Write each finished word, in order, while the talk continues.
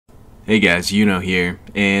Hey guys, here,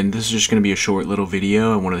 and this is just going to be a short little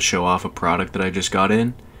video. I wanted to show off a product that I just got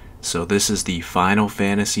in. So this is the Final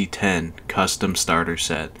Fantasy X custom starter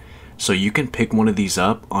set. So you can pick one of these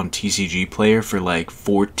up on TCG Player for like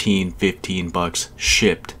 14-15 bucks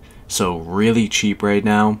shipped. So really cheap right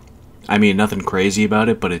now. I mean, nothing crazy about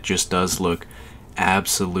it, but it just does look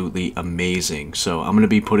absolutely amazing. So I'm going to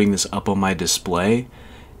be putting this up on my display.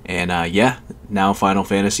 And yeah, now Final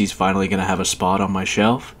Fantasy's finally going to have a spot on my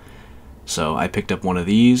shelf. So I picked up one of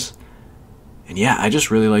these, and yeah, I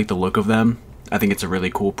just really like the look of them. I think it's a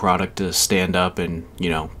really cool product to stand up and,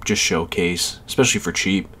 just showcase, especially for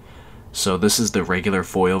cheap. So this is the regular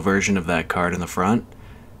foil version of that card in the front.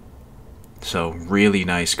 So really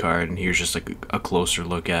nice card, and here's just like a closer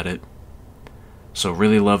look at it. So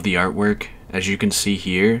really love the artwork, as you can see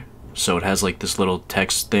here. So it has like this little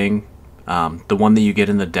text thing. The one that you get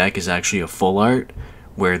in the deck is actually a full art,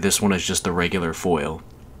 where this one is just the regular foil.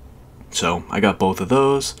 So I got both of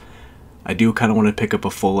those. I do kind of want to pick up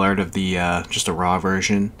a full art of the just a raw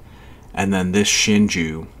version. And then this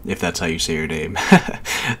Shinju, if that's how you say your name.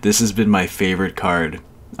 This has been my favorite card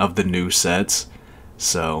of the new sets.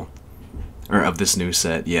 So, or of this new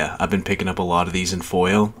set, yeah. I've been picking up a lot of these in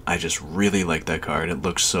foil. I just really like that card. It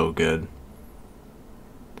looks so good.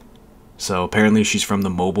 So apparently she's from the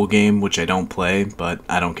mobile game, which I don't play, but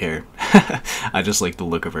I don't care. I just like the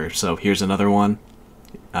look of her. So here's another one.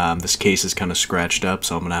 This case is kind of scratched up,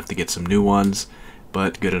 so I'm gonna have to get some new ones,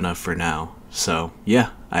 but good enough for now. So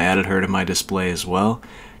yeah, I added her to my display as well.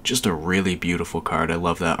 Just a really beautiful card. I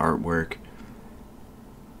love that artwork.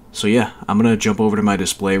 So yeah, I'm gonna jump over to my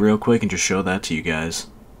display real quick and just show that to you guys.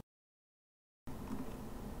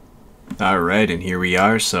 Alright, and here we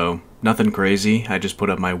are. So nothing crazy. I just put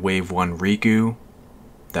up my Wave 1 Riku,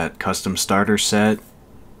 that custom starter set,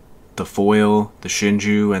 the foil, the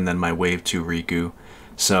Shinju, and then my Wave 2 Riku.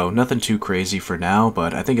 So nothing too crazy for now,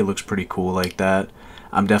 but I think it looks pretty cool like that.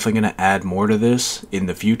 I'm definitely going to add more to this in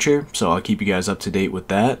the future, so I'll keep you guys up to date with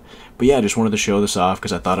that. But yeah, I just wanted to show this off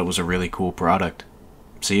because I thought it was a really cool product.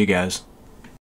 See you guys.